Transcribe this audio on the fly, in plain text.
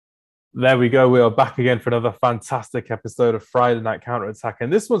There we go. We are back again for another fantastic episode of Friday Night Counter Attack,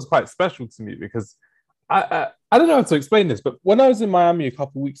 and this one's quite special to me because I don't know how to explain this, but when I was in Miami a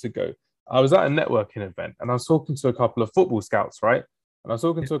couple of weeks ago, I was at a networking event and I was talking to a couple of football scouts, right? And I was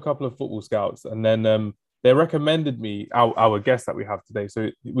talking to a couple of football scouts, and then they recommended me our guest that we have today. So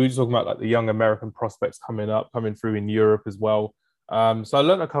we were just talking about like the young American prospects coming up, coming through in Europe as well. So I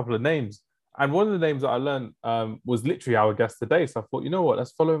learned a couple of names. And one of the names that I learned was literally our guest today. So I thought, you know what,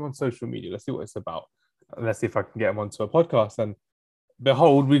 let's follow him on social media. Let's see what it's about. And let's see if I can get him onto a podcast. And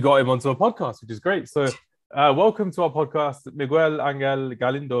behold, we got him onto a podcast, which is great. So welcome to our podcast, Miguel Angel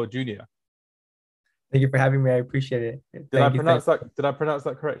Galindo Jr. Thank you for having me. I appreciate it. Did I pronounce that? Did I pronounce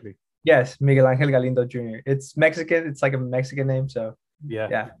that correctly? Yes, Miguel Angel Galindo Jr. It's Mexican. It's like a Mexican name. So Yeah,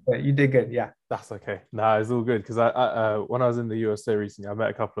 yeah, but you did good. Yeah. that's okay. Nah, it's all good because when I was in the USA recently, I met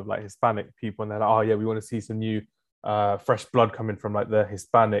a couple of like Hispanic people, and they're like, "Oh yeah, we want to see some new fresh blood coming from like the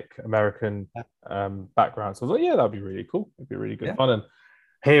Hispanic American background." So I was like, "Yeah, that'd be really cool. It'd be really good Yeah. fun." And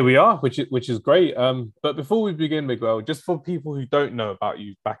here we are, which is great. But before we begin, Miguel, just for people who don't know about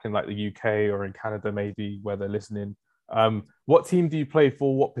you back in like the UK or in Canada, maybe where they're listening, what team do you play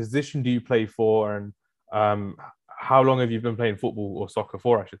for? What position do you play for? And how long have you been playing football or soccer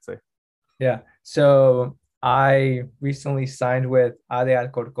for, I should say? Yeah. So I recently signed with AD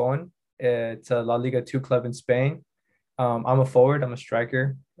Alcorcón. It's a La Liga 2 club in Spain. I'm a forward. I'm a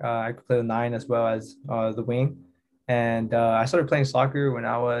striker. I could play the nine as well as the wing. And I started playing soccer when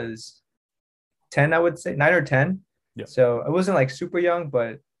I was 10, I would say 9 or 10. Yeah, So I wasn't like super young,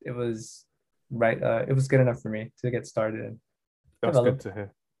 but it was right. It was good enough for me to get started and that's good develop. to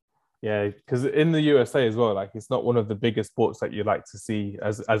hear. Yeah, because in the USA as well, like it's not one of the biggest sports that you like to see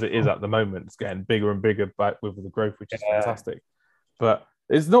as it is at the moment. It's getting bigger and bigger back with the growth, which is Yeah. fantastic. But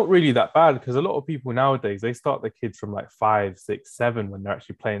it's not really that bad because a lot of people nowadays they start their kids from like 5, 6, 7 when they're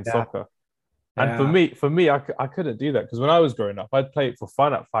actually playing Yeah. soccer. And Yeah. for me, I couldn't do that because when I was growing up, I'd play it for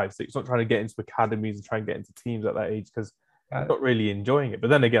fun at 5, 6, not trying to get into academies and try and get into teams at that age because Got it. not really enjoying it. But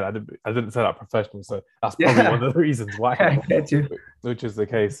then again, I didn't say that professional, so that's probably one Yeah. of the reasons why, I get you. which is the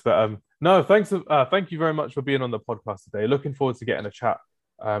case. But no, thank you very much for being on the podcast today. Looking forward to getting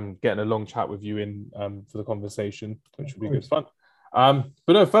a long chat with you in for the conversation, which Of will be good course. fun.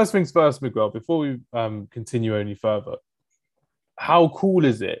 But no, first things first, Miguel. Before we continue any further, how cool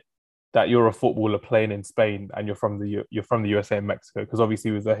is it that you're a footballer playing in Spain and you're from the USA and Mexico? Because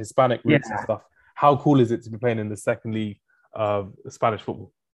obviously with the Hispanic roots and Yeah. stuff, how cool is it to be playing in the second league of Spanish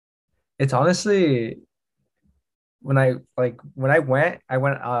football? It's honestly when I went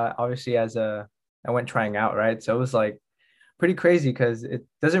obviously as a I went trying out, right? So it was like pretty crazy because it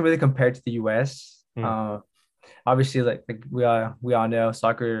doesn't really compare to the US. Mm, Obviously like we all know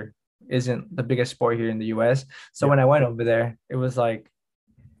soccer isn't the biggest sport here in the US. So yeah, when I went over there, it was like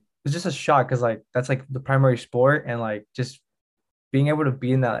it was just a shock because like that's like the primary sport and like just being able to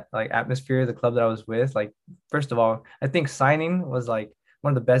be in that like atmosphere, the club that I was with, like first of all, I think signing was like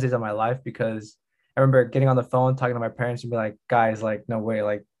one of the best days of my life because I remember getting on the phone talking to my parents and be like, guys, like no way,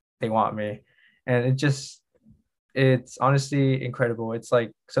 like they want me. And it's honestly incredible. It's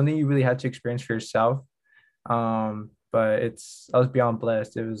like something you really had to experience for yourself. But I was beyond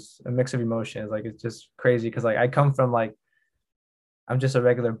blessed. It was a mix of emotions. Like it's just crazy because like I come from like I'm just a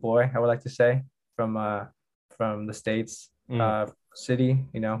regular boy, I would like to say, from the States, mm. city,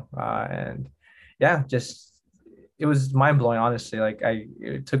 and yeah, just it was mind blowing, honestly. Like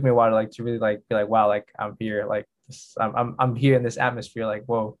it took me a while to like to really like be like, wow, like I'm here, like I'm here in this atmosphere, like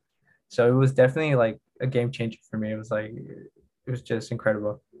whoa. So it was definitely like a game changer for me. It was like it was just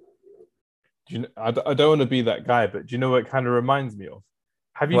incredible. I don't want to be that guy, but do you know what it kind of reminds me of?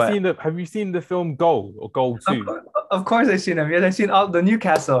 What? Have you seen the film Goal or Goal Of 2? course, of course I've seen them. Yes, I've seen all the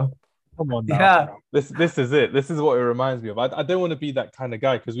Newcastle. Come on now. Yeah, This is it. This is what it reminds me of. I don't want to be that kind of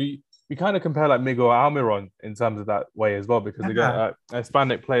guy because we kind of compare like Miguel Almiron in terms of that way as well. Because again, yeah, a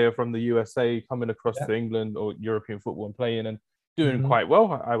Hispanic player from the USA coming across yeah. to England or European football and playing and doing Mhm. quite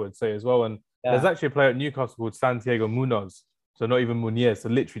well, I would say as well. And there's Yeah. actually a player at Newcastle called Santiago Munoz. So not even Munier. So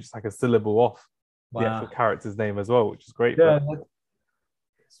literally just like a syllable off the actual Wow. character's name as well, which is great. But Yeah,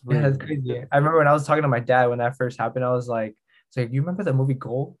 it's yeah, really, that's really good. crazy. I remember when I was talking to my dad when that first happened, I was like, it's like, you remember the movie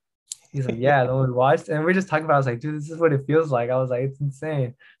Goal? He's like, yeah, the one we watched. And we are just talking about, I was like, dude, this is what it feels like. I was like, it's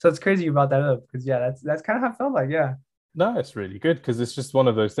insane. So it's crazy you brought that up because yeah, that's kind of how it felt like. Yeah. No, it's really good because it's just one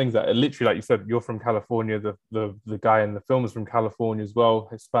of those things that literally, like you said, you're from California. The guy in the film is from California as well,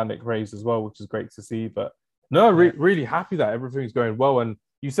 Hispanic race as well, which is great to see. But no, Yeah. really happy that everything's going well. And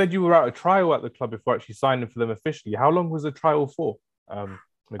you said you were out a trial at the club before actually signing for them officially. How long was the trial for?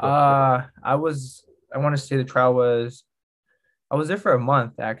 Miguel? I want to say the trial was I was there for a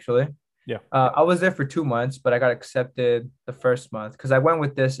month actually. Yeah. I was there for 2 months, but I got accepted the first month because I went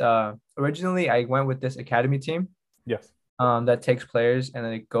with this. Originally, I went with this academy team Yes. that takes players and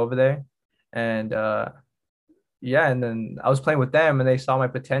they go over there, and yeah, and then I was playing with them and they saw my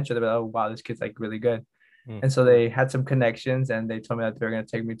potential. They were like, oh wow, this kid's like really good. Mm. And so they had some connections and they told me that they were gonna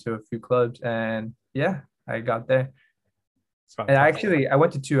take me to a few clubs. And yeah, I got there. It's And fantastic. actually I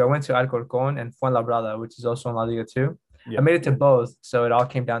went to two. I went to Alcorcón and Fuenlabrada, which is also in La Liga too. I Yeah. made it to both. So it all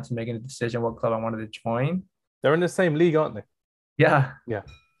came down to making a decision what club I wanted to join. They're in the same league, aren't they? Yeah. Yeah.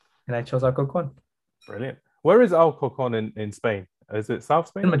 And I chose Alcorcón Brilliant. Where is Alcorcon in Spain? Is it South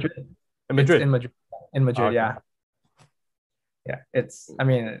in Spain? Madrid. In It's Madrid. in Madrid. In Oh, Madrid, okay. yeah. Yeah. I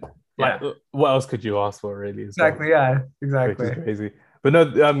mean, Like, yeah. what else could you ask for, really? As well? Exactly. Yeah. Which is Exactly. crazy. But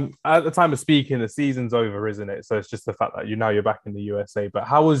no, at the time of speaking, the season's over, isn't it? So it's just the fact that you're back in the USA. But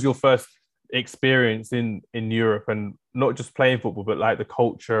how was your first experience in Europe, and not just playing football, but like the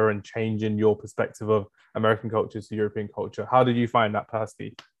culture and changing your perspective of American culture to European culture? How did you find that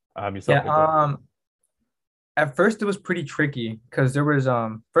personally, yourself, Yeah. Miguel? At first it was pretty tricky because there was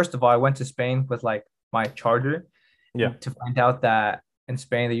first of all I went to Spain with like my charger Yeah, and to find out that in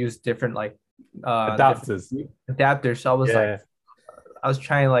Spain they use different like different adapters. adapters. So I was like Yeah. I was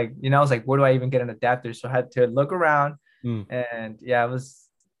trying like I was like where do I even get an adapter? So I had to look around Mm. and yeah it was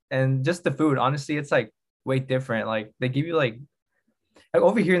and just the food honestly it's like way different. Like they give you like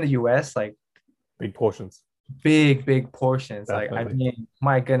over here in the US like Big portions, big portions. Like I definitely, mean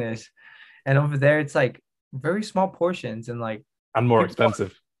my goodness. And over there it's like very small portions and like and more people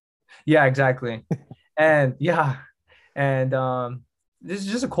expensive. yeah, exactly. And yeah, and this is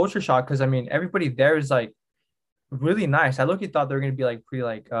just a culture shock because I mean everybody there is like really nice. I look thought they were gonna be like pretty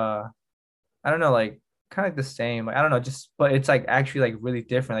like I don't know, like kind of like the same. Like I don't know, just but it's like actually like really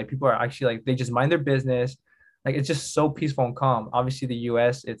different. Like people are actually like they just mind their business. Like it's just so peaceful and calm. Obviously the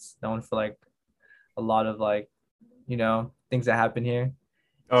US it's known for like a lot of like, things that happen here.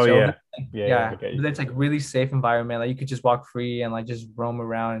 Oh So yeah, yeah, I yeah, get you. but it's like really safe environment. Like you could just walk free and like just roam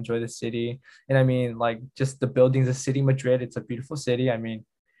around, enjoy the city. And I mean, like just the buildings, the city, Madrid. It's a beautiful city. I mean,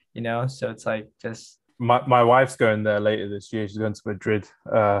 so it's like just My wife's going there later this year. She's going to Madrid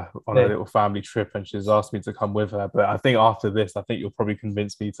on a hey. little family trip, and she's asked me to come with her. But I think after this, I think you'll probably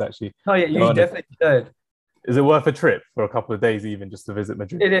convince me to actually Oh yeah, go you on a. definitely should. Is it worth a trip for a couple of days, even just to visit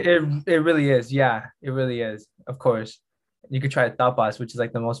Madrid? It really is. Yeah, it really is. Of course, you could try tapas, which is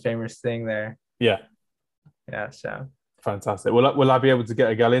like the most famous thing there. Yeah, Yeah. So, fantastic. Will I be able to get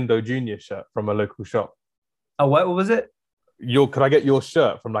a Galindo Junior shirt from a local shop? what was it? Could I get your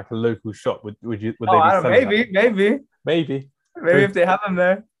shirt from like a local shop? Would Oh, they be I don't. selling that? Maybe Maybe. if they have them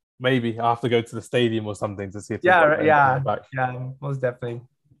there. Maybe I have to go to the stadium or something to see if they've Yeah, got Galindo in the yeah, back. yeah. Most definitely.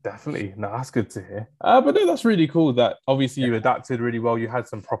 Definitely. No, that's good to hear. But no, that's really cool that obviously Yeah. you adapted really well. You had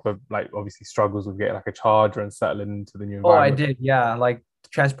some proper, like, obviously struggles with getting like a charger and settling into the new Oh, I environment. did. Yeah, like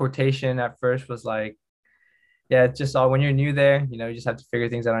transportation at first was like, yeah, it's just all when you're new there, you just have to figure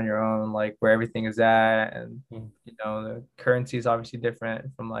things out on your own, like where everything is at, and Mm, the currency is obviously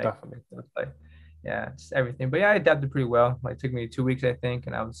different from definitely. like, yeah, just everything. But yeah, I adapted pretty well. Like, it took me 2 weeks, I think,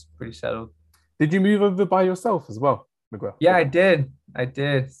 and I was pretty settled. Did you move over by yourself as well, Miguel? Yeah, I did. I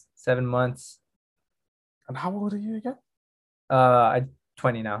did 7 months. And how old are you again? I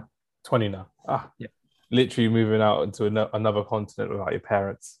 20 now. 20 now. Ah, Yeah. literally moving out into another continent without your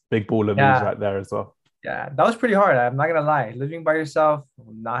parents. Big baller moves Yeah, right there as well. yeah, that was pretty hard. I'm not gonna lie. Living by yourself,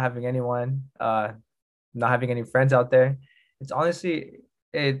 not having anyone, not having any friends out there. It's honestly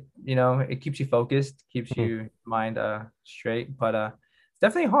it keeps you focused, keeps Mhm. you mind straight, but it's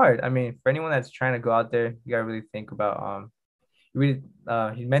definitely hard. I mean, for anyone that's trying to go out there, you gotta really think about you really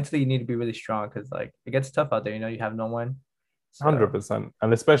you mentally you need to be really strong because like it gets tough out there. You have no one. So 100%.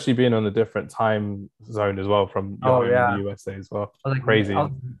 And especially being on a different time zone as well from your oh home in the yeah, USA as well. I was like Crazy.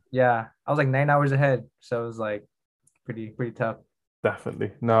 yeah, I was like 9 hours ahead, so it was like pretty tough.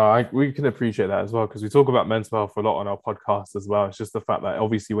 Definitely. No, we can appreciate that as well because we talk about mental health a lot on our podcast as well. It's just the fact that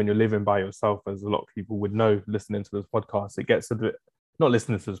obviously when you're living by yourself, as a lot of people would know listening to this podcast, it gets a bit, not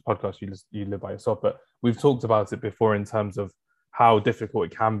listening to this podcast, you live by yourself, but we've talked about it before in terms of how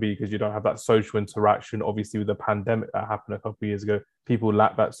difficult it can be because you don't have that social interaction. Obviously, with the pandemic that happened a couple of years ago, people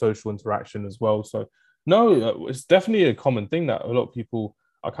lack that social interaction as well. So, no, it's definitely a common thing that a lot of people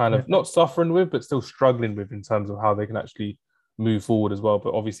are kind Yeah. of not suffering with, but still struggling with in terms of how they can actually move forward as well.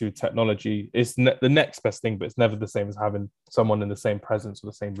 But obviously, with technology, it's the next best thing, but it's never the same as having someone in the same presence or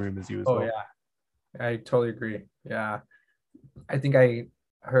the same room as you as Oh well. yeah, I totally agree. Yeah. I think I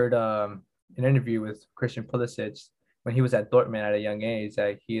heard an interview with Christian Pulisic when he was at Dortmund at a young age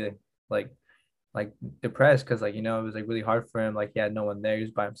that he like like depressed because like it was like really hard for him. Like he had no one there. He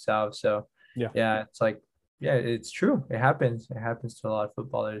was by himself. So Yeah, yeah, it's like yeah, it's true. It happens. It happens to a lot of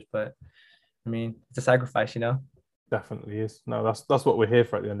footballers. But I mean, it's a sacrifice, you know. definitely is. No, that's what we're here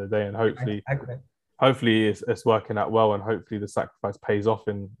for at the end of the day, and Exactly. hopefully it's working out well, and hopefully the sacrifice pays off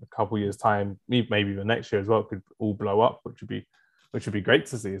in a couple of years' time, maybe even next year as well. It could all blow up, which would be great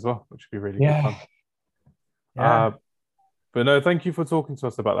to see as well, which would be really good Yeah. fun. Yeah. Uh, but no, thank you for talking to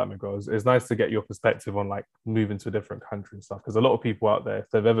us about that, Miguel. It's nice to get your perspective on like moving to a different country and stuff. Because a lot of people out there, if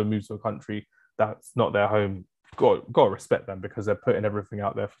they've ever moved to a country that's not their home, got to respect them because they're putting everything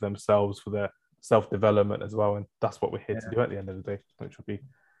out there for themselves, for their self development as well. And that's what we're here to Yeah. do at the end of the day, which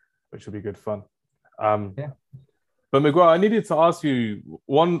will be good fun. Um, Yeah. but Miguel, I needed to ask you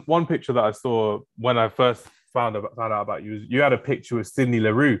one picture that I saw when I first found out about you. You had a picture with Sydney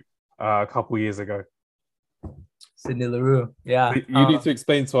Leroux a couple years ago. Sydney Leroux. Yeah. You need to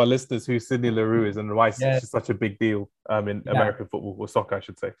explain to our listeners who Sydney Leroux is and why Yeah. she's such a big deal in Yeah. American football or soccer, I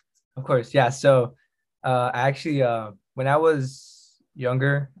should say. Of course. Yeah. So I actually when I was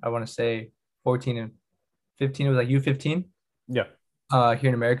younger, I want to say 14 and 15, it was like U15 Yeah, here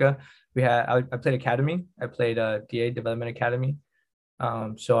in America. I played academy. I played DA Development Academy.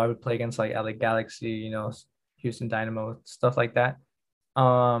 So I would play against like LA Galaxy, Houston Dynamo, stuff like that.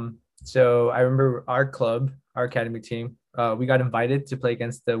 So I remember our club, our academy team, we got invited to play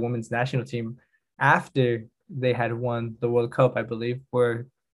against the women's national team after they had won the World Cup, I believe, where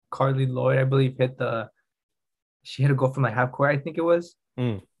Carly Lloyd, I believe, she hit a goal from like half court, I think it was.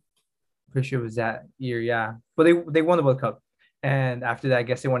 mm. Pretty sure it was that year, yeah. But they won the World Cup. And after that, I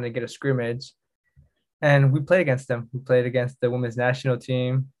guess they wanted to get a scrimmage. And we played against them. We played against the women's national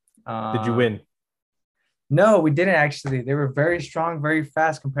team. Did you Um, win? no, we didn't actually. They were very strong, very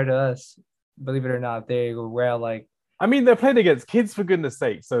fast compared to us. Believe it or not, they were well like I mean, they're playing against kids for goodness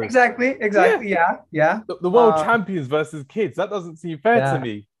sake. So exactly. Yeah. the world champions versus kids. That doesn't seem fair to Yeah,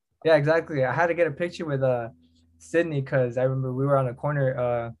 me. yeah, exactly. I had to get a picture with Sydney because I remember we were on a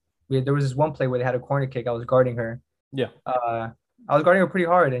corner. There was this one play where they had a corner kick. I was guarding her. Yeah. I was guarding her pretty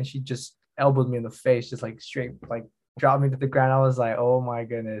hard, and she just elbowed me in the face, just like straight, like dropped me to the ground. I was like, oh my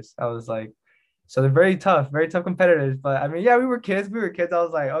goodness. I was like, so they're very tough competitors. But I mean, yeah, we were kids. I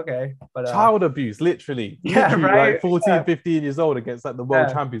was like, okay, but Child abuse, literally. yeah, Literally, right. like 14, 15 years old against like the world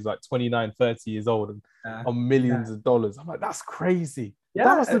Yeah, champions, like 29, 30 years old and yeah, on millions of dollars. I'm like, that's crazy. That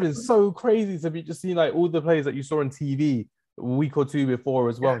yeah, must have been so crazy to be just seeing like all the players that you saw on TV a week or two before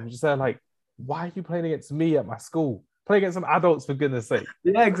as well. And just saying like, why are you playing against me at my school? Play against some adults for goodness sake.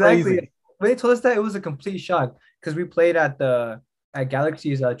 yeah, exactly. Crazy. When they told us that, it was a complete shock because we played at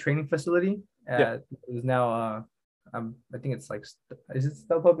Galaxy's training facility. Yeah. It was now I think it's like is it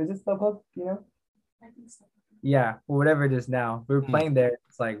StubHub? Is it StubHub? You know? I think so. Yeah, or whatever it is now. We were playing there.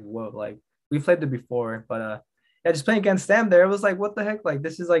 It's like whoa, like we played there before, but yeah, just playing against them there, it was like what the heck? Like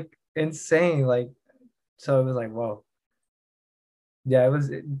this is like insane. Like so it was like whoa. Yeah, it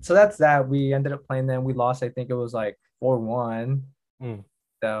was so that's that. We ended up playing them. We lost, I think it was like 4-1. Mm.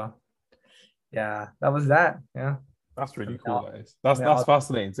 So yeah, that was that. Yeah. That's really Yeah. cool. That is. That's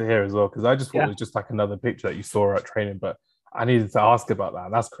fascinating to hear as well because I just thought it was just like another picture that you saw at training, but I needed to ask about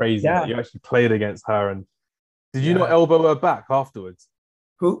that. That's crazy Yeah. that you actually played against her. And did you Yeah. not elbow her back afterwards?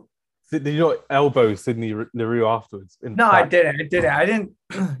 Who? Did you not elbow Sydney Leroux afterwards? No, I didn't. I didn't.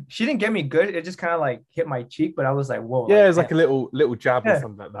 She didn't get me good. It just kind of like hit my cheek, but I was like, whoa. Yeah, it was like a little jab or Yeah.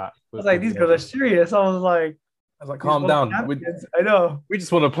 something like that. I was like, these girls are serious. I was like, calm down. I know. We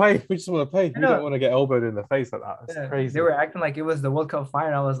just want to play. We just want to play. We know. don't want to get elbowed in the face like that. It's Yeah. crazy. They were acting like it was the World Cup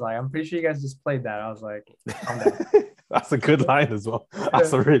final. I was like, I'm pretty sure you guys just played that. I was like, calm down. That's a good line as well.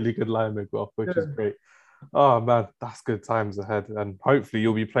 That's a really good line, Miguel, which is great. Oh man, that's good times ahead, and hopefully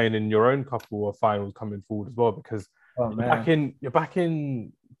you'll be playing in your own couple of finals coming forward as well. Because you're back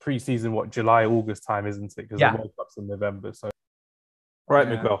in pre-season, what, July, August time, isn't it? Because the World Cup's in November. So, right,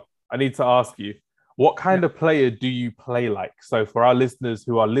 Miguel, I need to ask you, what kind of player do you play like? So for our listeners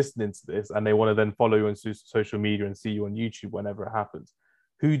who are listening to this and they want to then follow you on social media and see you on YouTube whenever it happens,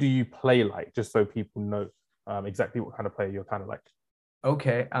 who do you play like? Just so people know exactly what kind of player you're kind of like.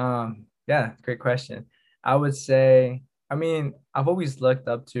 Okay. Yeah, great question. I would say, I mean, I've always looked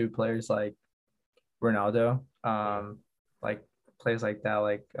up to players like Ronaldo, like players like that.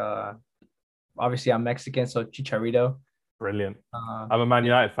 Like, obviously, I'm Mexican, so Chicharito. Brilliant. I'm a Man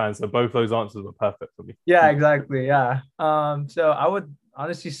United fan, so both those answers were perfect for me. Yeah, exactly. Yeah. So I would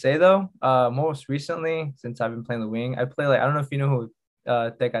honestly say though, most recently, since I've been playing the wing, I play like I don't know if you know who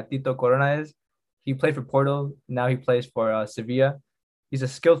Tecatito Corona is. He played for Porto. Now he plays for Sevilla. He's a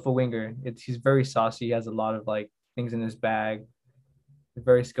skillful winger. He's very saucy. He has a lot of like things in his bag. A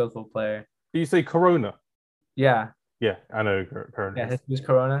very skillful player. Do you say Corona? Yeah, Yeah, I know Corona yeah, is. his was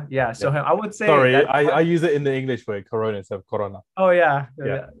Corona. Yeah, so Yeah. him, I would say Sorry, that's I use it in the English way, Corona instead of Corona. oh yeah, Yeah.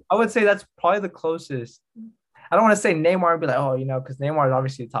 yeah. I would say that's probably the closest. I don't want to say Neymar and be like, oh, because Neymar is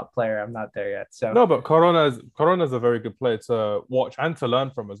obviously a top player. I'm not there yet. So No, but Corona's a very good player to watch and to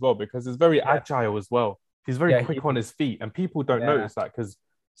learn from as well because he's very yeah, agile as well. He's very yeah, quick on his feet, and people don't yeah, notice that because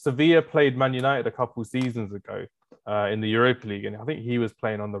Sevilla played Man United a couple seasons ago in the Europa League, and I think he was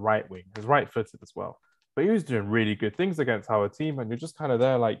playing on the right wing. He's right-footed as well, but he was doing really good things against our team, and you're just kind of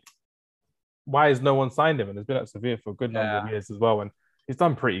there like, why has no one signed him? And he's been at Sevilla for a good number of yeah, years as well, and he's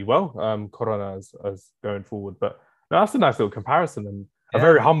done pretty well. Corona as going forward, but no, that's a nice little comparison and a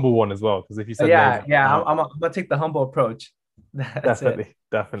very yeah, humble one as well. Because if you said yeah, Neymar, yeah. I'm gonna take the humble approach. That's it.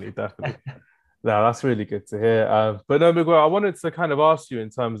 definitely. No, that's really good to hear. But no, Miguel, I wanted to kind of ask you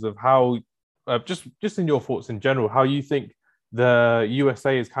in terms of how, just in your thoughts in general, how you think the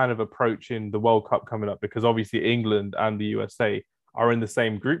USA is kind of approaching the World Cup coming up, because obviously England and the USA are in the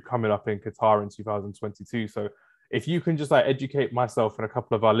same group coming up in Qatar in 2022. So if you can just like educate myself and a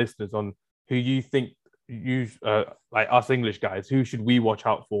couple of our listeners on who you think like us English guys, who should we watch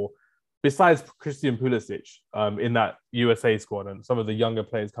out for besides Christian Pulisic in that USA squad and some of the younger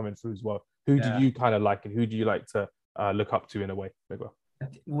players coming through as well? Who do Yeah. you kind of like and who do you like to look up to in a way, Miguel?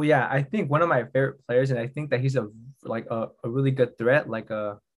 Well, yeah, I think one of my favorite players, and I think that he's a really good threat.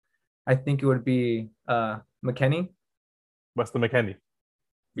 I think it would be McKennie. Weston McKennie.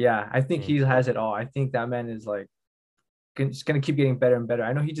 Yeah, I think Mm. he has it all. I think that man is like just gonna keep getting better and better.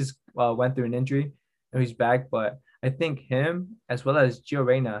 I know he just went through an injury and he's back, but I think him as well as Gio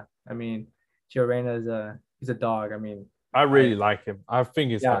Reyna. I mean, Gio Reyna is he's a dog. I mean, I I really like him. I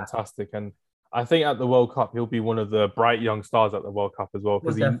think he's yeah, fantastic. And I think at the World Cup, he'll be one of the bright young stars at the World Cup as well,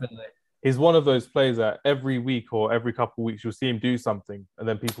 because most definitely. he's one of those players that every week or every couple of weeks, you'll see him do something and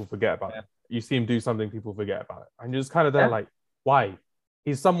then people forget about Yeah, it. You see him do something, people forget about it. And you're just kind of there yeah, like, why?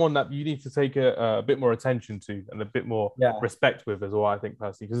 He's someone that you need to take a bit more attention to and a bit more yeah, respect with as well, I think,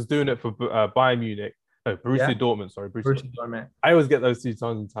 personally, because he's doing it for Bayern Munich. No, yeah. Borussia Dortmund, sorry, Borussia Bruce Dortmund. Dortmund. I always get those two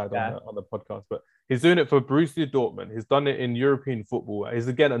tongues tied Yeah, on the podcast, but he's doing it for Borussia Dortmund. He's done it in European football. He's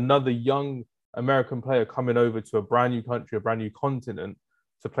again another young American player coming over to a brand new country, a brand new continent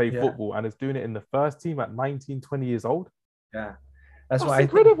to play yeah, football, and is doing it in the first team at 19, 20 years old. yeah. That's That's why I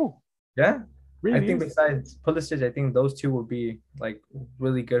think. incredible. Yeah, I Really think is. besides Pulisic, I think those two will be like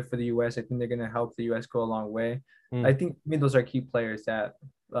really good for the US. I think they're gonna help the US go a long way. Mm. I think those are key players that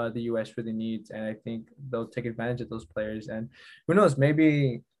the US really needs, and I think they'll take advantage of those players. And who knows,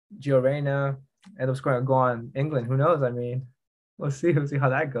 maybe Gio Reyna and what's going to go on England. Who knows? I mean, we'll see. We'll see how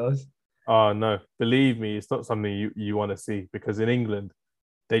that goes. Oh no, believe me, it's not something you want to see, because in England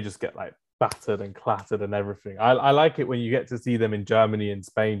they just get like battered and clattered and everything. I like it when you get to see them in Germany and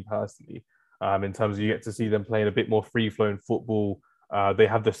Spain personally. In terms of you get to see them playing a bit more free flowing football. They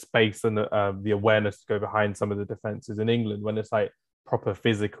have the space and the awareness to go behind some of the defenses. In England, when it's like proper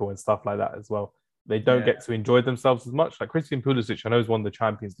physical and stuff like that as well, they don't Yeah. get to enjoy themselves as much. Like Christian Pulisic, I know he's won the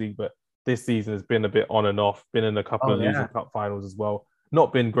Champions League, but this season has been a bit on and off. Been in a couple Oh of losing yeah. cup finals as well.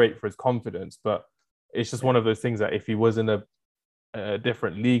 Not been great for his confidence, but it's just Yeah. one of those things that if he was in a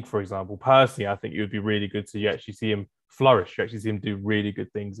different league, for example, personally, I think it would be really good to you actually see him flourish. You actually see him do really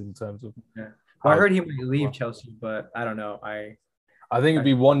good things in terms of Yeah. Well, I how. heard he might leave Well, Chelsea, but I don't know. I think it'd I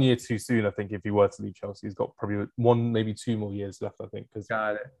be 1 year too soon. I think if he were to leave Chelsea, he's got probably one, maybe two more years left. I think because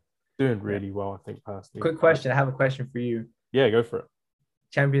got it. doing Yeah. really well. I think personally. Quick question. I have a question for you. Yeah, go for it.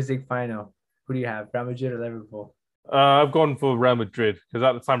 Champions League final. Who do you have? Real Madrid or Liverpool? I've gone for Real Madrid because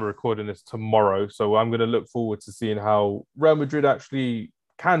at the time of recording this tomorrow, so I'm going to look forward to seeing how Real Madrid actually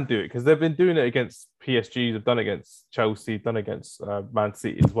can do it, because they've been doing it against PSG, they've done it against Chelsea, done it against Man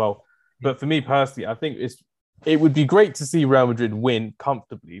City as well. But for me personally, I think it would be great to see Real Madrid win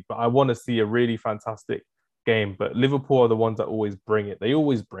comfortably, but I want to see a really fantastic game. But Liverpool are the ones that always bring it. They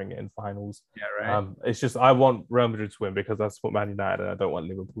always bring it in finals. Yeah, right. It's just I want Real Madrid to win because that's what Man United, and I don't want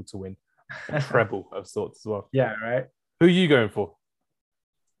Liverpool to win a treble of sorts as well. Yeah, right. Who are you going for?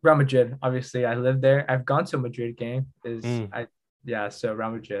 Real Madrid. Obviously, I live there. I've gone to a Madrid game. Mm. Yeah, so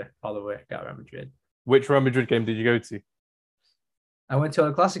Real Madrid all the way. Got Real Madrid. Which Real Madrid game did you go to? I went to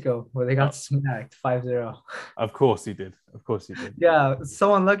El Clasico where they got smacked 5-0. Of course you did. Of course you did. Yeah,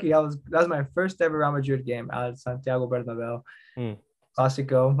 so unlucky. That was my first ever Real Madrid game at Santiago Bernabeu. Mm.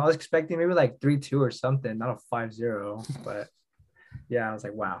 Clasico. I was expecting maybe like 3-2 or something, not a 5-0. But yeah, I was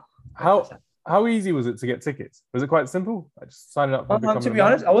like, wow. How easy was it to get tickets? Was it quite simple? I just signed up for becoming To a be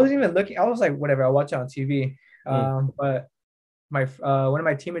member? honest, I wasn't even looking. I was like, whatever. I'll watch it on TV. Mm. But my one of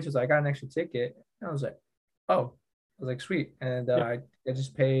my teammates was like, I got an extra ticket. And I was like, oh, I was like, sweet. And Yeah. I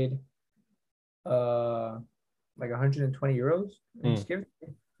just paid uh like 120 euros and Mm. just give it to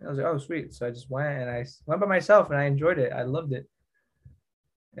me. And I was like, oh sweet. So I just went and I went by myself and I enjoyed it. I loved it.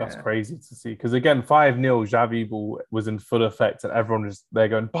 That's Yeah. crazy to see. Because again, 5-0, Xavi ball was in full effect, and everyone was they're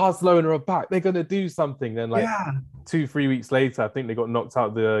going, Barcelona are back, they're gonna do something. Then like Yeah. 2-3 weeks later, I think they got knocked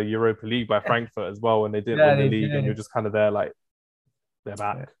out the Europa League by Frankfurt as well, and they didn't Yeah, win the they league, and you're did. just kind of there like they're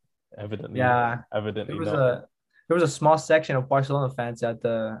Yeah. back. Evidently, Yeah. There evidently was not. a there was a small section of Barcelona fans at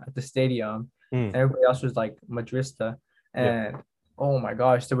the stadium. Mm, And everybody else was like Madrista. yeah. And oh my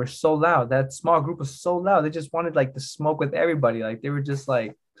gosh, they were so loud. That small group was so loud. They just wanted like to smoke with everybody. Like they were just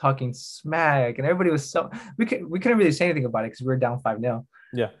like talking smack, and everybody was so we couldn't really say anything about it because we were down 5-0.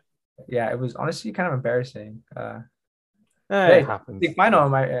 Yeah. Yeah, it was honestly kind of embarrassing. It Hey, happens. big final,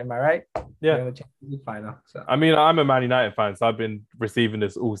 am I right? We're Yeah. in the Champions League final. So I mean, I'm a Man United fan, so I've been receiving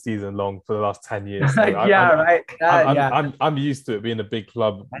this all season long for the last 10 years. So yeah, right. Yeah, I'm used to it being a big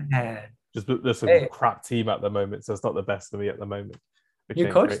club. man. Just there's a Hey, crap team at the moment, so it's not the best for me at the moment, which new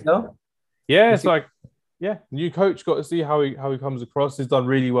ain't coach great. though. Yeah, We'll it's see. like new coach, got to see how he comes across. He's done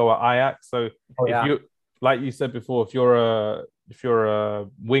really well at Ajax. So Oh if yeah. you like you said before, if you're a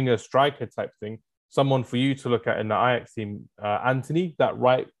winger striker type thing, someone for you to look at in the Ajax team, Anthony, that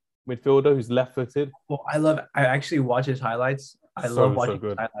right midfielder who's left-footed, Well, I actually watch his highlights. I love so watching his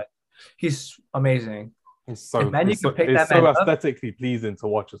good. highlights. He's amazing. It's If so man, you it's could so, pick it's that so man up, aesthetically pleasing to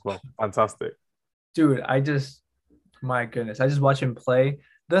watch as well. Fantastic. dude. My goodness, I just watch him play.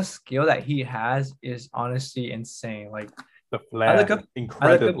 The skill that he has is honestly insane. Like The I look flair, up, I look up to,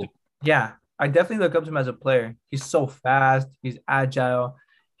 incredible. yeah, I definitely look up to him as a player. He's so fast. He's agile.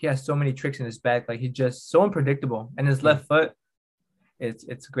 He has so many tricks in his back. Like he's just so unpredictable. And his Mm. left foot, it's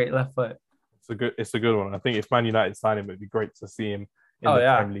a great left foot. It's a good one. I think if Man United sign him, it'd be great to see him in Oh the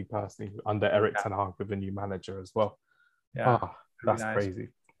yeah, Premier League personally under Eric yeah, Ten Hag with a new manager as well. yeah. Ah, Really that's nice. crazy.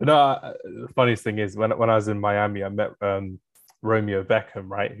 But no, the funniest thing is when I was in Miami, I met Romeo Beckham,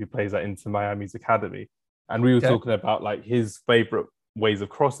 right, who plays at Inter Miami's academy, and we were Okay. talking about like his favorite ways of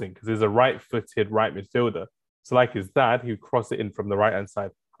crossing because he's a right-footed right midfielder. So like his dad, he'd cross it in from the right hand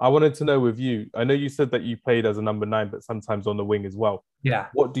side. I wanted to know with you. I know you said that you played as a number 9, but sometimes on the wing as well. Yeah.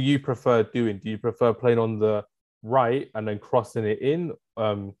 What do you prefer doing? Do you prefer playing on the right and then crossing it in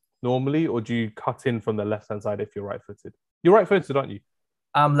normally, or do you cut in from the left hand side if you're right footed? You're right footed, aren't you?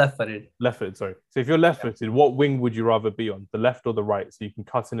 I'm left-footed. Left footed, sorry. So if you're left footed, what wing would you rather be on, the left or the right? So you can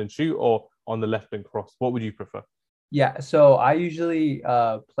cut in and shoot, or on the left and cross. What would you prefer? Yeah. So I usually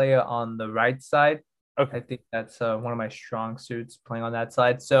play on the right side. I Okay. think that's one of my strong suits playing on that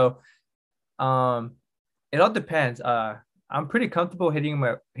side. So um, it all depends. I'm pretty comfortable hitting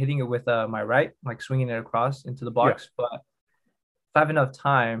it with my right, like swinging it across into the Yeah. box. But if I have enough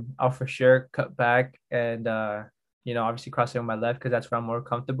time, I'll for sure cut back and obviously cross it with my left because that's where I'm more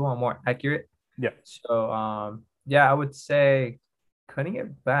comfortable. I'm more accurate. Yeah. So yeah, I would say cutting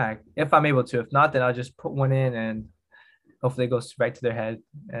it back if I'm able to. If not, then I'll just put one in and hopefully it goes right to their head.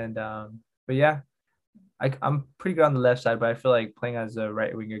 And but yeah, I'm pretty good on the left side, but I feel like playing as a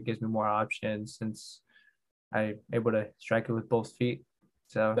right winger gives me more options since I'm able to strike it with both feet.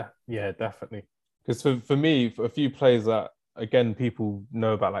 So Yeah, definitely. Because for me, for a few players that again people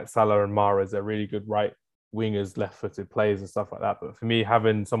know about like Salah and Mahrez, they're really good right wingers, left-footed players and stuff like that. But for me,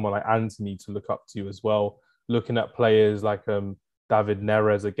 having someone like Anthony to look up to as well, looking at players like David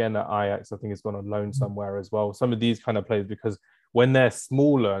Neres again at Ajax, I think he's gone on loan somewhere as well. Some of these kind of players because when they're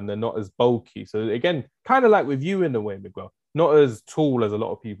smaller and they're not as bulky. So again, kind of like with you in a way, Miguel, not as tall as a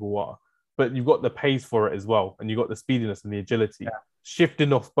lot of people are, but you've got the pace for it as well, and you've got the speediness and the agility. yeah,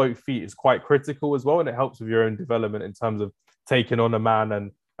 Shifting off both feet is quite critical as well, and it helps with your own development in terms of taking on a man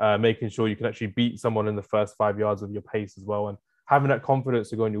and making sure you can actually beat someone in the first 5 yards with your pace as well. And having that confidence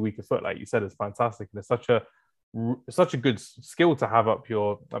to go on your weaker foot, like you said, is fantastic, and it's such a good skill to have up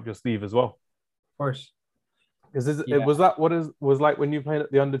your sleeve as well. of course. Is it Yeah. was that what is was like when you played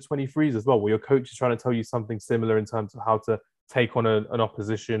at the under 23s as well, where your coach is trying to tell you something similar in terms of how to take on an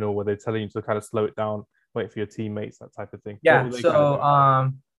opposition, or were they telling you to kind of slow it down, wait for your teammates, that type of thing? What Yeah. were they kind of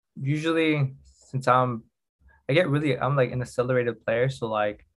So doing? usually since I'm like an accelerated player, so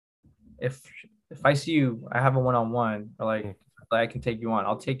like if if I see you, I have a one-on-one, or Mm, like I can take you on,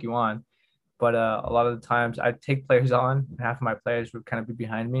 I'll take you on. But a lot of the times I take players on, and half of my players would kind of be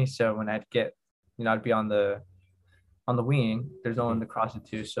behind me. So when I'd get, I'd be on the wing, there's no one mm, to cross it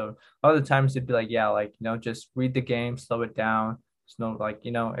to. So a lot of the times it'd be like, yeah, like, just read the game, slow it down. There's no like,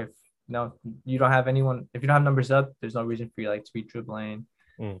 if you don't have anyone, if you don't have numbers up, there's no reason for you like to be dribbling.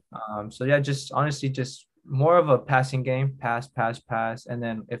 mm. So yeah, just honestly, just more of a passing game, pass, pass, pass, and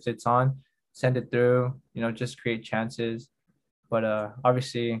then if it's on, send it through. Just create chances. But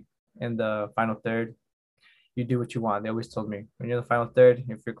obviously, in the final third, you do what you want. They always told me when you're in the final third,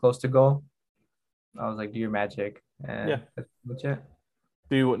 if you're close to goal, I was like, do your magic, Yeah. and that's legit.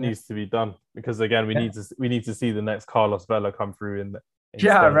 Do what Yeah. needs to be done because again, we need to see the next Carlos Vela come through in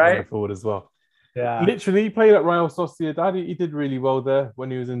Yeah, Spain right. going forward as well. Yeah. Literally, he played at Real Sociedad. He did really well there when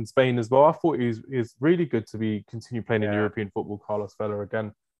he was in Spain as well. I thought he was really good to be continue playing in Yeah. European football. Carlos Vela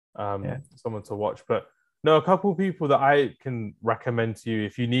again, Yeah. someone to watch. But no, a couple of people that I can recommend to you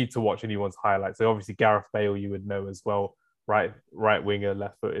if you need to watch anyone's highlights. So obviously Gareth Bale, you would know as well, right winger,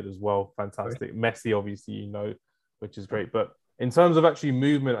 left footed as well, fantastic. Messi, obviously which is great. But in terms of actually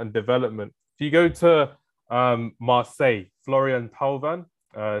movement and development, if you go to Marseille, Florian Thauvin.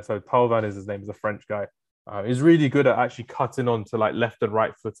 So Thauvin is his name, is a French guy. He's really good at actually cutting on to like left and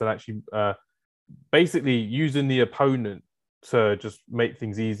right foot and actually basically using the opponent to just make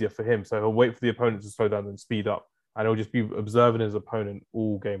things easier for him. So he'll wait for the opponent to slow down and speed up, and he'll just be observing his opponent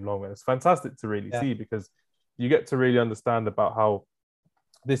all game long. And it's fantastic to really see because you get to really understand about how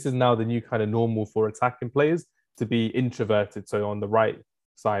this is now the new kind of normal for attacking players to be introverted. So on the right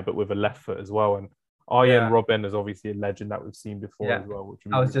side, but with a left foot as well. And Arjen Robben is obviously a legend that we've seen before as well. Which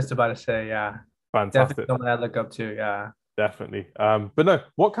I was just about to say, fantastic. Definitely someone I look up to. Yeah. Definitely. But no,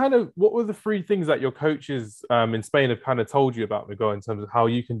 what were the three things that your coaches in Spain have kind of told you about Miguel in terms of how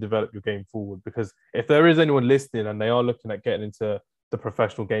you can develop your game forward? Because if there is anyone listening and they are looking at getting into the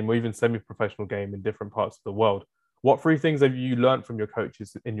professional game or even semi-professional game in different parts of the world, what three things have you learned from your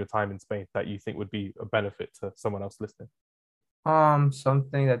coaches in your time in Spain that you think would be a benefit to someone else listening?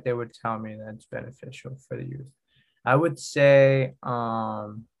 Something that they would tell me that's beneficial for the youth. I would say,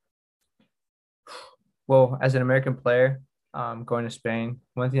 well, as an American player, going to Spain,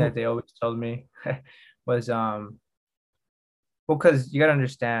 one thing that they always told me was, well, because you got to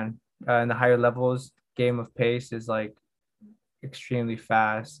understand, in the higher levels, game of pace is like extremely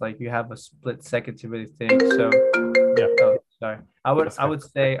fast. Like you have a split second to really think. So, sorry. I would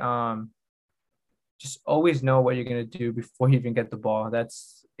say, just always know what you're gonna do before you even get the ball.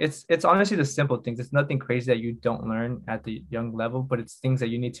 It's honestly the simple things. It's nothing crazy that you don't learn at the young level, but it's things that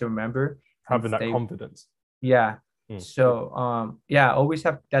you need to remember. Having that confidence. Yeah. So always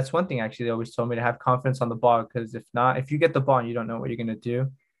have, that's one thing actually they always told me, to have confidence on the ball, because if you get the ball and you don't know what you're gonna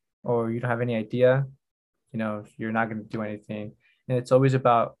do, or you don't have any idea, you're not gonna do anything. And it's always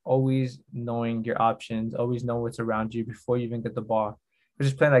about always knowing your options, always know what's around you before you even get the ball. We're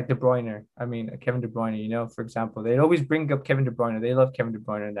just playing like Kevin De Bruyne, for example, they'd always bring up Kevin De Bruyne. They love Kevin De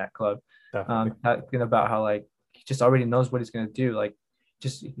Bruyne in that club. Talking about how like he just already knows what he's gonna do. Like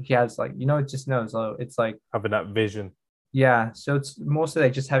just he has like, it just knows. So it's like having that vision. Yeah. So it's mostly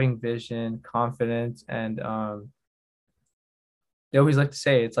like just having vision, confidence, and they always like to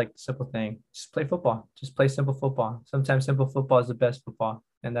say it's like the simple thing. Just play football. Just play simple football. Sometimes simple football is the best football.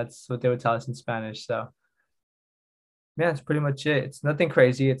 And that's what they would tell us in Spanish. So yeah, that's pretty much it. It's nothing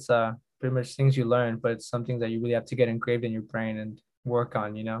crazy. It's pretty much things you learn, but it's something that you really have to get engraved in your brain and work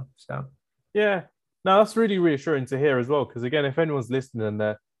on, So yeah. No, that's really reassuring to hear as well. Because again, if anyone's listening and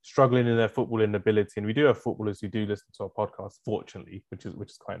they're struggling in their footballing ability, and we do have footballers who do listen to our podcast, fortunately, which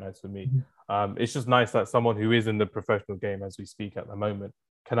is quite nice for me. It's just nice that someone who is in the professional game as we speak at the moment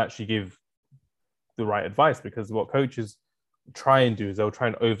can actually give the right advice, because what coaches try and do is they'll try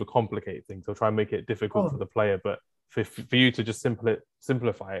and overcomplicate things. They'll try and make it difficult for the player, but for you to just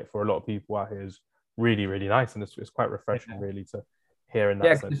simplify it for a lot of people out here is really, really nice, and it's quite refreshing really to hear in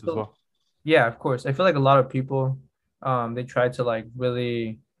that sense as well. Yeah, of course. I feel like a lot of people they try to like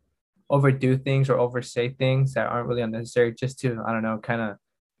really overdo things or oversay things that aren't really unnecessary, just to, I don't know, kind of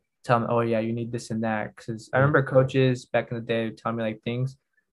tell them, oh yeah, you need this and that. Because I remember coaches back in the day telling me like things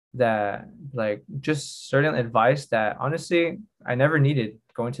that like just certain advice that honestly I never needed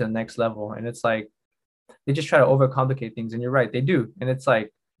going to the next level. And it's like they just try to overcomplicate things, and you're right, they do. And it's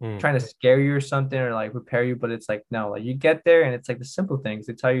like trying to scare you or something, or like prepare you, but it's like no, like you get there and it's like the simple things.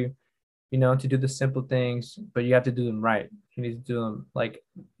 They tell you, to do the simple things, but you have to do them right. You need to do them like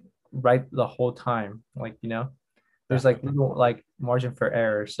right the whole time. Like, there's like little like margin for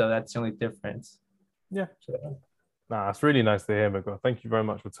error. So that's the only difference. Yeah. Nah, it's really nice to hear, Miguel. Thank you very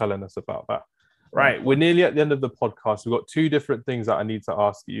much for telling us about that. Right, we're nearly at the end of the podcast. We've got two different things that I need to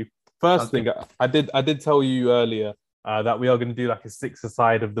ask you. First thing, I did tell you earlier that we are going to do like a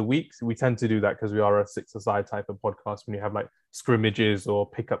six-a-side of the week. So we tend to do that because we are a six-a-side type of podcast when you have like scrimmages or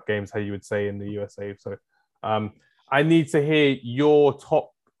pickup games, how you would say in the USA. So I need to hear your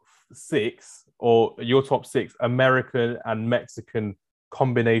top six American and Mexican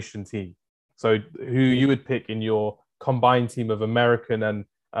combination team. So who you would pick in your combined team of American and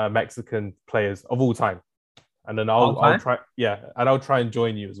Mexican players of all time. And then I'll try and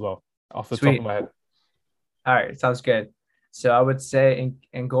join you as well. off the top of Sweet. my head. All right, sounds good. So I would say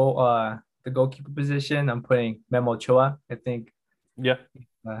in goal, the goalkeeper position, I'm putting Memo Ochoa. I think Yeah,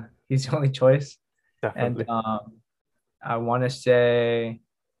 he's the only choice. And definitely. I want to say,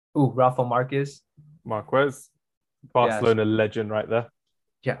 Rafa Marquez. Marquez, Yes, Barcelona legend right there.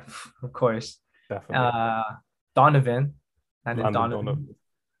 yeah, of course. Definitely. Uh, Donovan, and then Landon Donovan. Donovan.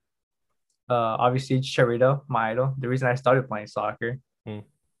 Obviously Chicharito, my idol. The reason I started playing soccer. Hmm.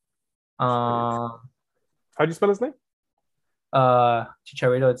 Um, How do you spell his name?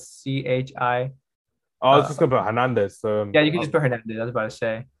 Chicharito. It's CHI. Oh, I was Uh, just going to put Hernandez. So, yeah, you can just put Hernandez. I was about to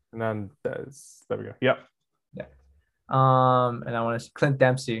say. Hernandez. There we go. Yep. Yeah. And I want to say Clint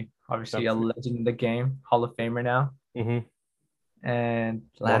Dempsey, obviously a Dempsey. legend in the game, Hall of Famer now. Mm-hmm. And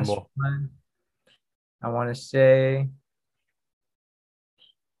One last more. one, I want to say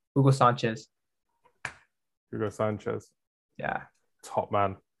Hugo Sanchez. Hugo Sanchez. Yeah. Top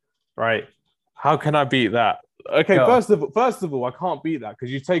man. Right. How can I beat that? Okay, Go. first of all, I can't beat that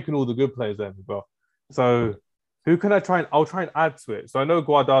because you've taken all the good players there as well. So who can I try and I'll try and add to it. So I know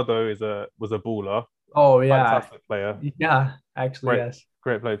Guardado was a baller, Oh yeah. fantastic player, Yeah. Actually, great yes.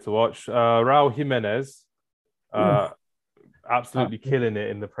 great player to watch. Raul Jimenez, Ooh. uh, absolutely killing it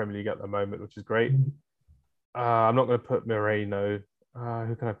in the Premier League at the moment, which is great. I'm not going to put Moreno.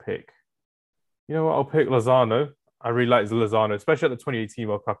 Who can I pick? You know what? I'll pick Lozano. I really like Lozano, especially at the 2018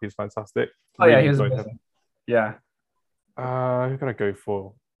 World Cup. He's fantastic. Oh yeah, Really he was enjoyed him. amazing. Yeah. Who can I go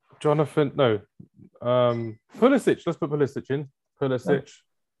for? Jonathan? No. Pulisic. Let's put Pulisic in. Pulisic.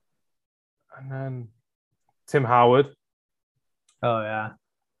 And then Tim Howard. Oh yeah.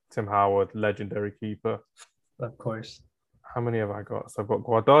 Tim Howard, legendary keeper. Of course. How many have I got? So I've got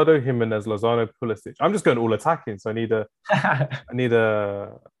Guardado, Jimenez, Lozano, Pulisic. I'm just going all attacking, so I need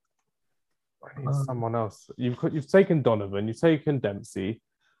someone else. You've taken Donovan, you've taken Dempsey.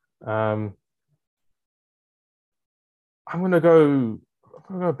 I'm gonna go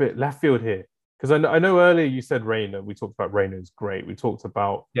a bit left field here because I know earlier you said Reina. We talked about Reina is great. We talked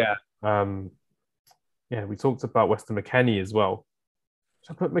about Yeah. we talked about Weston McKennie as well.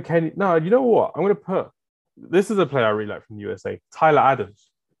 Should I put McKennie? No, you know what? I'm gonna put this is a player I really like from the USA, Tyler Adams.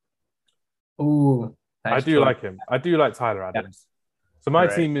 Ooh, I nice do choice. like him. I do like Tyler Yeah. Adams. So my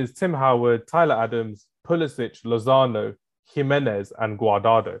Right. team is Tim Howard, Tyler Adams, Pulisic, Lozano, Jimenez, and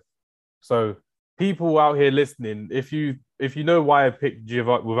Guardado. So people out here listening, if you know why I picked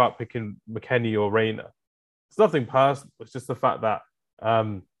Givat without picking McKennie or Rayner, it's nothing personal. It's just the fact that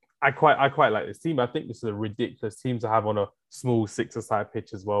I quite like this team. I think this is a ridiculous team to have on a small six-a-side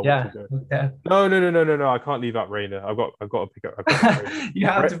pitch as well. Yeah. Okay. No. I can't leave out Rayner. I've got to pick up. I've got to pick You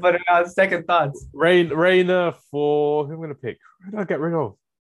have to put it on second thoughts. Rayner for who I'm going to pick. Who did I get rid of?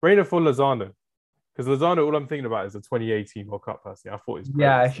 Rayner for Lozano. Because Lozano, all I'm thinking about is the 2018 World Cup personally. I thought he was great.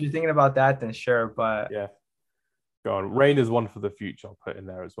 Yeah, if you're thinking about that, then sure. But Yeah. Go on. Rain is one for the future. I'll put in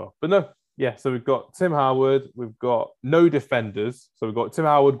there as well. But no, yeah. So we've got Tim Howard. We've got no defenders. So we've got Tim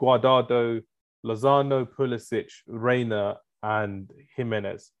Howard, Guardado, Lozano, Pulisic, Reina, and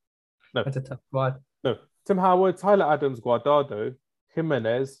Jimenez. No, that's a tough squad. no. Tim Howard, Tyler Adams, Guardado,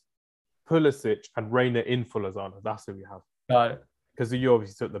 Jimenez, Pulisic, and Reina in for Lozano. That's who we have. Got it. Because you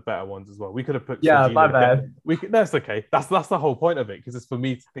obviously took the better ones as well. We could have put Yeah, my Serginho. bad. That's okay. That's the whole point of it. Because it's for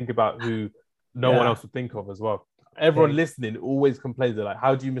me to think about who no one else would think of as well. Everyone listening always complains. They're like,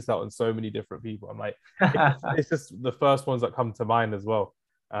 "How do you miss out on so many different people?" I'm like, it's just the first ones that come to mind as well,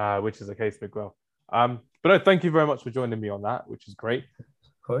 which is the case with Miguel. But no, thank you very much for joining me on that, which is great. Of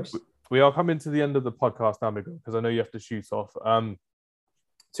course. We are coming to the end of the podcast now, Miguel, because I know you have to shoot off.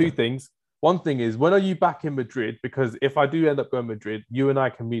 Two things. One thing is, when are you back in Madrid? Because if I do end up going to Madrid, you and I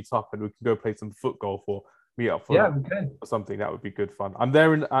can meet up and we can go play some foot golf or meet up for, we could. for something. That would be good fun. I'm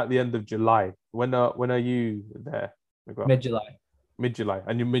there at the end of July. When are you there? Mid-July. Mid-July.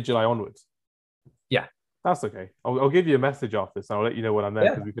 And you're mid-July onwards? Yeah. That's okay. I'll give you a message after this and I'll let you know when I'm there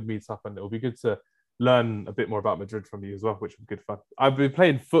because we could meet up and it'll be good to learn a bit more about Madrid from you as well, which would be good fun. I've been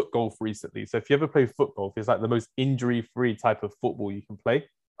playing foot golf recently. So if you ever play foot golf, it's like the most injury-free type of football you can play.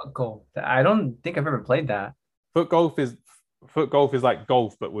 Golf. I don't think I've ever played that. Foot golf is like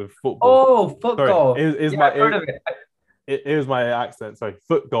golf but with football. Oh, foot golf. Here's my accent. Sorry,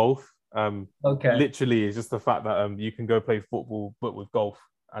 foot golf. Okay. Literally is just the fact that you can go play football but with golf,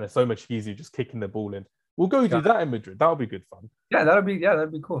 and it's so much easier just kicking the ball in. We'll go do that in Madrid. That'll be good fun. Yeah, that'd be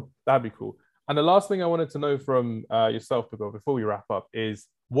cool. That'd be cool. And the last thing I wanted to know from yourself, Miguel, before we wrap up, is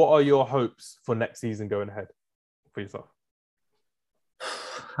what are your hopes for next season going ahead for yourself?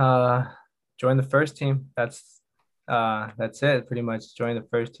 Join the first team. That's it. Pretty much join the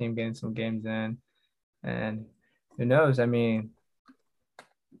first team, getting some games in, and who knows? I mean,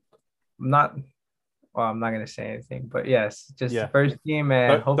 not. Well, I'm not gonna say anything, but yes, just the Yeah. first team,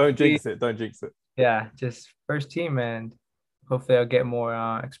 and Don't hopefully, jinx it. Don't jinx it. yeah, just first team, and hopefully I'll get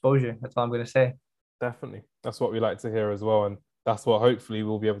more exposure. That's all I'm gonna say. Definitely. That's what we like to hear as well. And that's what hopefully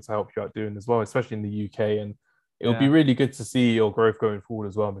we'll be able to help you out doing as well, especially in the UK. And it'll be Yeah. really good to see your growth going forward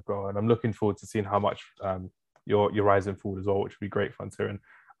as well, Miguel. And I'm looking forward to seeing how much you're rising forward as well, which will be great fun to hear. And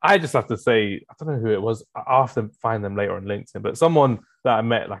I just have to say, I don't know who it was. I'll have to find them later on LinkedIn, but someone that I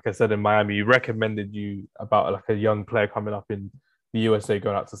met, like I said, in Miami, recommended you about like a young player coming up in the USA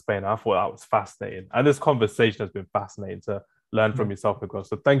going out to Spain. I thought that was fascinating. And this conversation has been fascinating to learn from yourself, Miguel.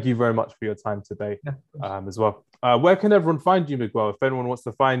 So thank you very much for your time today Yeah. as well. Where can everyone find you, Miguel? If anyone wants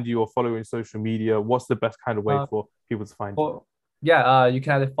to find you or follow you on social media, what's the best kind of way for people to find you? Well, yeah, you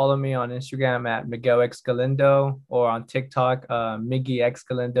can either follow me on Instagram at Miguel X Galindo or on TikTok, Miggy X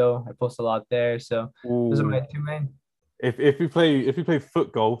Galindo. I post a lot there. So those are Ooh. my two main. If you play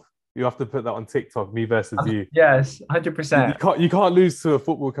foot golf, you have to put that on TikTok, me versus you. Yes, You 100%. can't lose to a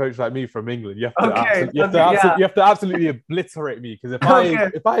football coach like me from England. You have to Okay, you have to absolutely obliterate me, because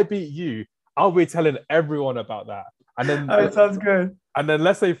if I beat you, I'll be telling everyone about that. And then It sounds good. and then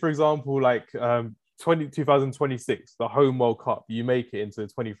let's say, for example, like 2026, the home World Cup, you make it into the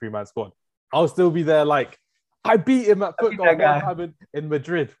 23-man squad. I'll still be there like, I beat him at foot golf one time in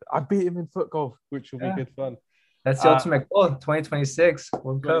Madrid. I beat him in foot golf, which will be good fun. That's the ultimate goal, 2026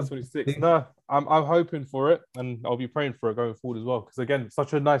 World Cup. 2026. No, I'm hoping for it, and I'll be praying for it going forward as well. Because again,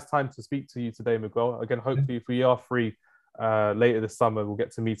 such a nice time to speak to you today, Miguel. Again, hopefully, if we are free later this summer, we'll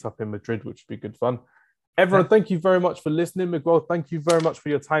get to meet up in Madrid, which would be good fun. Everyone, thank you very much for listening. Miguel, thank you very much for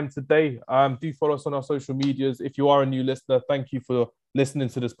your time today. Do follow us on our social medias. If you are a new listener, thank you for listening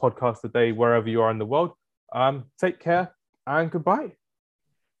to this podcast today, wherever you are in the world. Take care and goodbye.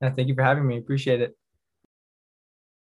 Thank you for having me. Appreciate it.